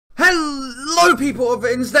Hello people of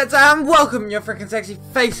the internet and welcome your freaking sexy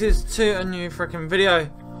faces to a new freaking video.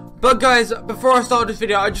 But guys, before I start this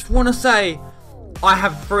video, I just want to say I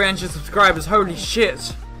have 300 subscribers, holy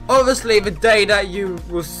shit. Obviously the day that you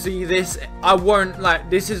will see this, I won't,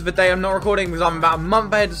 this is the day I'm not recording because I'm about a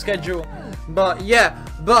month ahead of schedule. But yeah,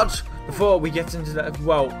 before we get into that,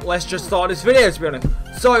 well, let's just start this video to be honest.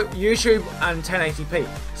 So, YouTube and 1080p.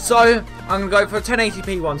 So, I'm going to go for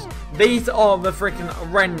 1080p ones. These are the freaking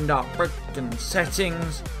render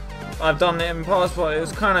settings. I've done it in the past, but it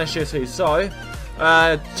was kind of shitty. So,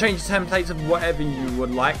 change the templates of whatever you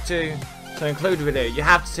would like to include the video. You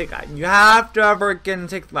have to tick that. You have to freaking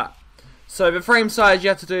tick that. So, the frame size you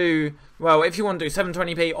have to do, well, if you want to do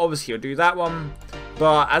 720p, obviously you'll do that one.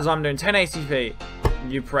 But as I'm doing 1080p,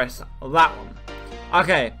 you press that one.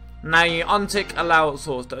 Okay, now you untick allow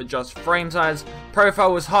source to adjust frame size.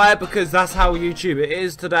 Profile was higher because that's how YouTube it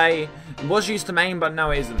is today. It was used to main, but now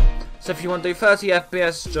it isn't. So if you want to do 30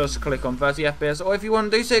 FPS, just click on 30 FPS, or if you want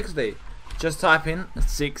to do 60, just type in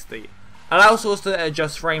 60. Allow source to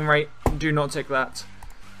adjust frame rate, do not tick that.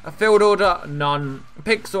 A field order, none.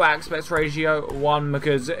 Pixel aspect ratio, 1,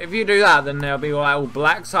 because if you do that, then there'll be all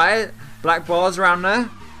black bars around there.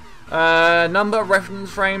 Number of reference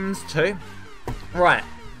frames, 2. Right,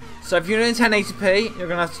 so if you're doing 1080p, you're going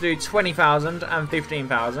to have to do 20,000 and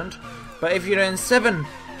 15,000. But if you're doing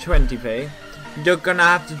 720p, you're going to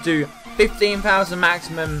have to do 15,000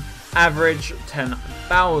 maximum, average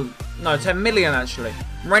 10,000, no, 10 million actually.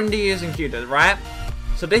 Render using CUDA, right?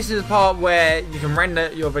 So this is the part where you can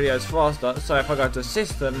render your videos faster. So if I go to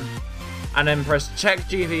system, and then press check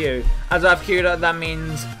GPU. As I have CUDA, that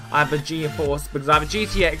means I have a GeForce because I have a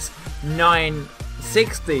GTX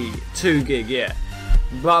 960 2GB, yeah.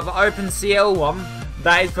 But the OpenCL one,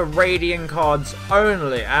 that is for Radeon cards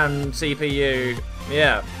only and CPU,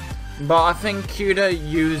 yeah. But I think CUDA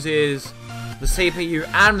uses the CPU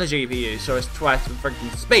and the GPU, so it's twice the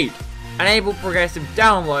freaking speed. Enable progressive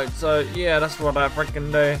download, so yeah, that's what I freaking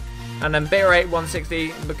do. And then bitrate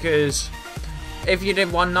 160 because if you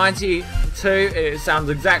did 192, it sounds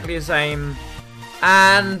exactly the same,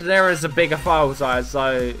 and there is a bigger file size,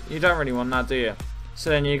 so you don't really want that, do you? So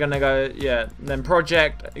then you're gonna go, yeah, then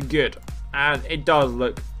project, good, and it does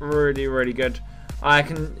look really, really good.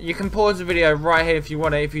 You can pause the video right here if you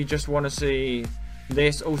want to, if you just want to see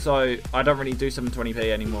this. Also, I don't really do 720p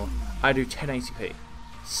anymore. I do 1080p,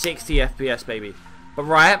 60 FPS, baby. But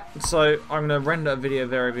right, so I'm going to render a video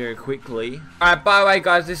very, very quickly. Alright, by the way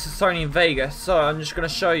guys, this is Sony Vegas, so I'm just going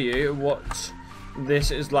to show you what this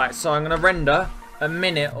is like. So I'm going to render a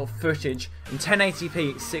minute of footage in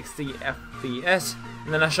 1080p 60 FPS,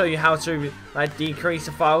 and then I'll show you how to decrease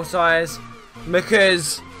the file size,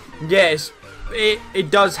 because yes, it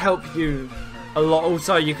does help you a lot.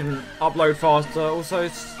 Also, you can upload faster, also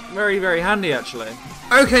it's very, very handy actually.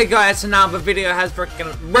 Okay guys, so now the video has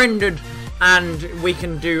freaking rendered, and we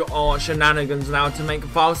can do our shenanigans now to make the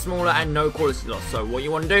file smaller and no quality loss. So what you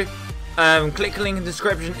want to do, click the link in the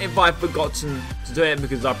description if I've forgotten to do it,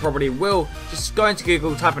 because I probably will. Just go into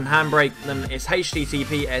Google, type in Handbrake, then it's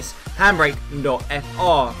https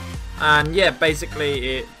handbrake.fr, and yeah,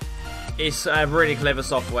 basically it's a really clever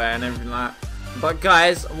software and everything like that. But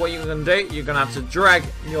guys, what you're going to do, you're going to have to drag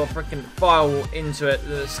your freaking file into it,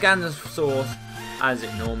 scan the source as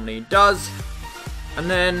it normally does, and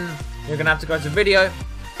then you're gonna have to go to video,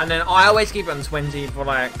 and then I always keep it on 20 for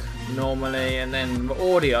normally, and then the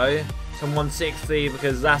audio to 160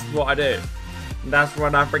 because that's what I do. That's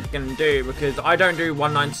what I freaking do, because I don't do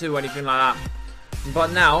 192 or anything like that.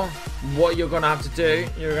 But now, what you're gonna have to do,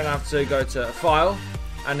 you're gonna have to go to file,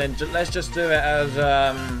 and then let's just do it as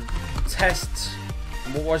test.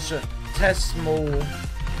 What was it? Test small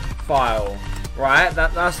file, right?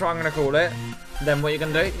 That's what I'm gonna call it. Then what you're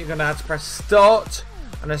gonna do, you're gonna have to press start.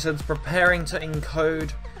 And it says preparing to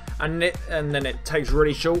encode, and then it takes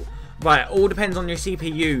really short. Right, it all depends on your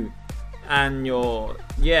CPU and your,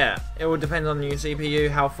 yeah, it all depends on your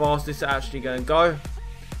CPU how fast this is actually going to go.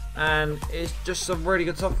 And it's just a really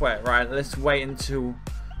good software. Right, let's wait until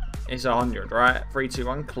it's 100. Right, 3, 2,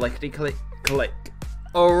 1, clickety click click.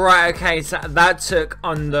 Alright, okay, so that took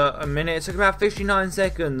under a minute. It took about 59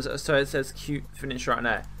 seconds, so it says cute finish right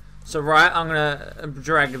there. So right, I'm gonna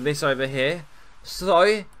drag this over here.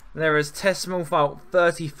 So there is test small file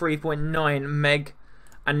 33.9 meg,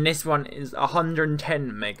 and this one is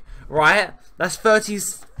 110 meg. Right, that's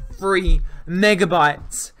 33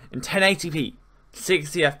 megabytes in 1080p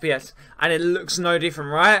 60 FPS, and it looks no different,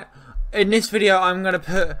 right? In this video I'm gonna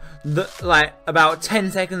put about 10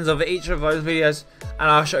 seconds of each of those videos, and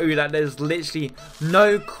I'll show you that there's literally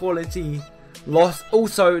no quality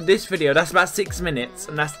Also, this video, that's about 6 minutes,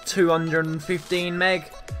 and that's 215 meg.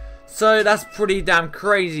 So that's pretty damn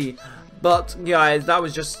crazy. But guys, that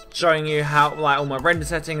was just showing you how, like, all my render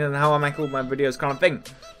settings and how I make all my videos kind of thing.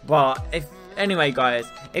 But anyway guys,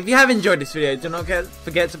 if you have enjoyed this video, do not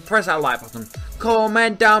forget to press that like button,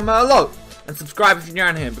 comment down below, and subscribe if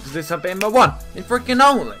you're new here, because this has been my one and freaking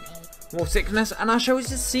only Wolfsickness, and I shall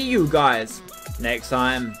see you guys next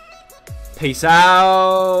time. Peace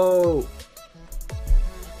out.